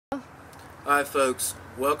Hi folks,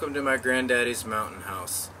 welcome to my granddaddy's mountain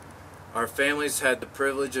house. Our family's had the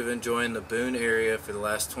privilege of enjoying the Boone area for the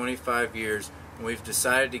last 25 years, and we've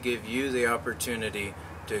decided to give you the opportunity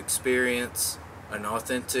to experience an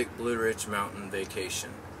authentic Blue Ridge mountain vacation.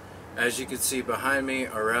 As you can see behind me,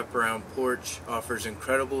 our wraparound porch offers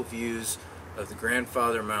incredible views of the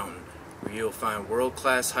Grandfather Mountain, where you'll find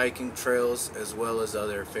world-class hiking trails as well as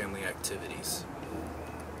other family activities.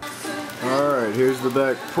 Alright, here's the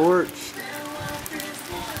back porch.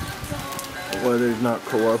 The weather's not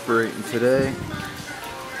cooperating today.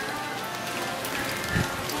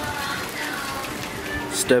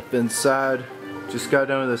 Step inside. Just got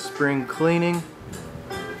done with the spring cleaning.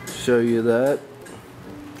 Show you that.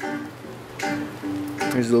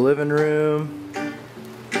 Here's the living room.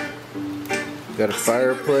 Got a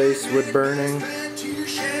fireplace, wood burning.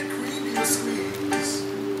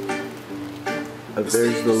 Up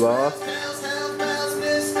there's the loft.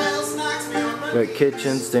 Got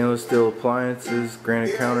kitchen, stainless steel appliances,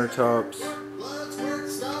 granite countertops.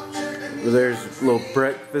 There's a little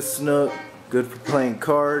breakfast nook, good for playing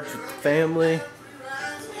cards with the family.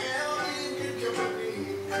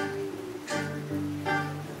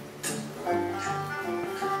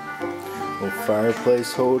 Little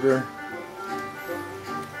fireplace holder.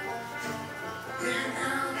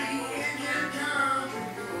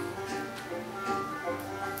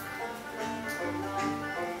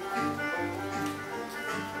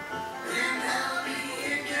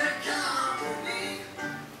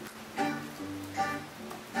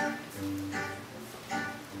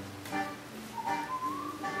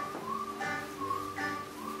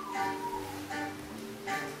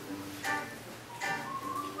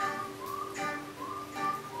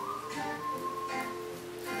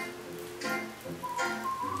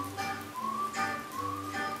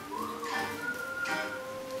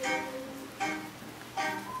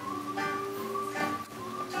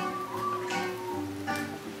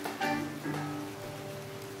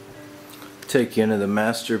 Take you into the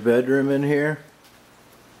master bedroom in here.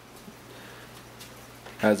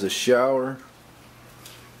 Has a shower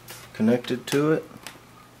connected to it.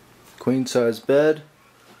 Queen size bed.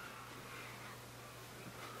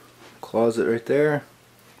 Closet right there.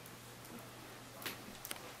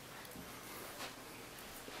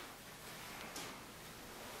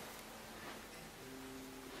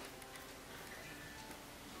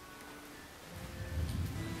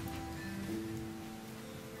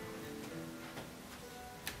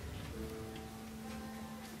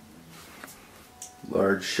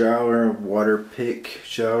 Large shower, water pick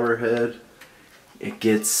shower head. It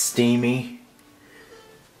gets steamy.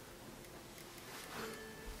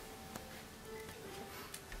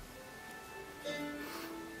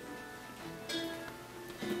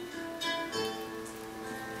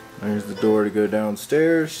 There's the door to go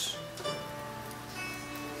downstairs.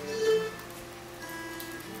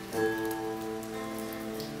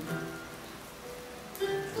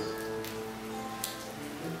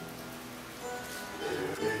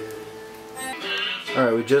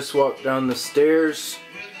 Alright, we just walked down the stairs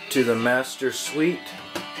to the master suite.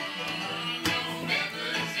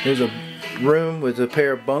 Here's a room with a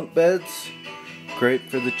pair of bunk beds. Great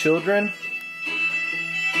for the children.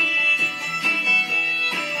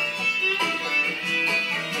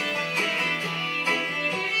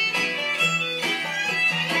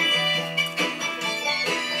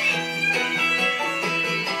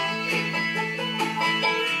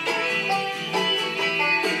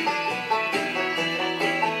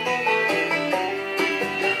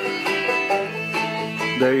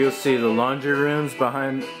 There you'll see the laundry rooms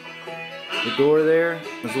behind the door there,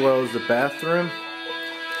 as well as the bathroom.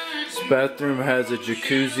 This bathroom has a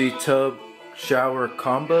jacuzzi tub shower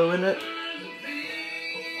combo in it.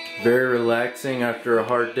 Very relaxing after a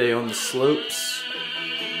hard day on the slopes.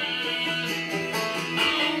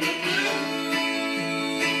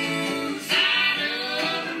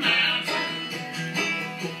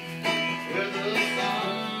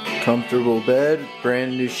 Comfortable bed,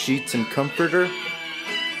 brand new sheets and comforter.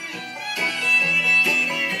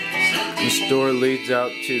 This door leads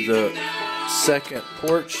out to the second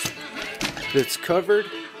porch that's covered.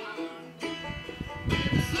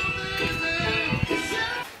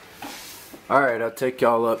 Alright, I'll take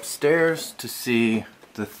y'all upstairs to see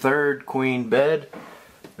the third queen bed.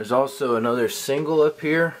 There's also another single up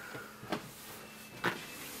here.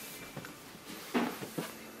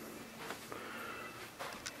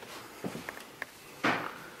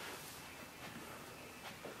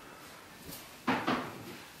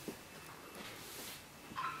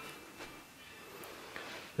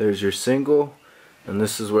 There's your single, and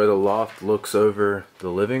this is where the loft looks over the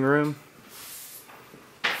living room.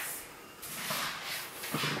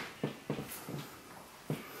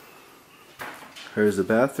 Here's the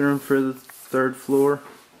bathroom for the third floor.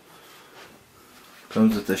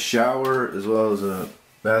 Comes with a shower as well as a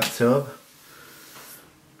bathtub.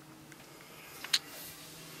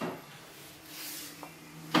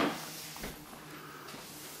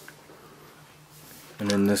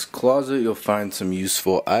 And in this closet you'll find some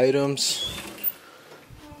useful items.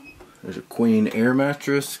 There's a queen air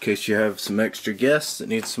mattress in case you have some extra guests that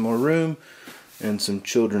need some more room, and some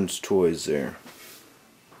children's toys there.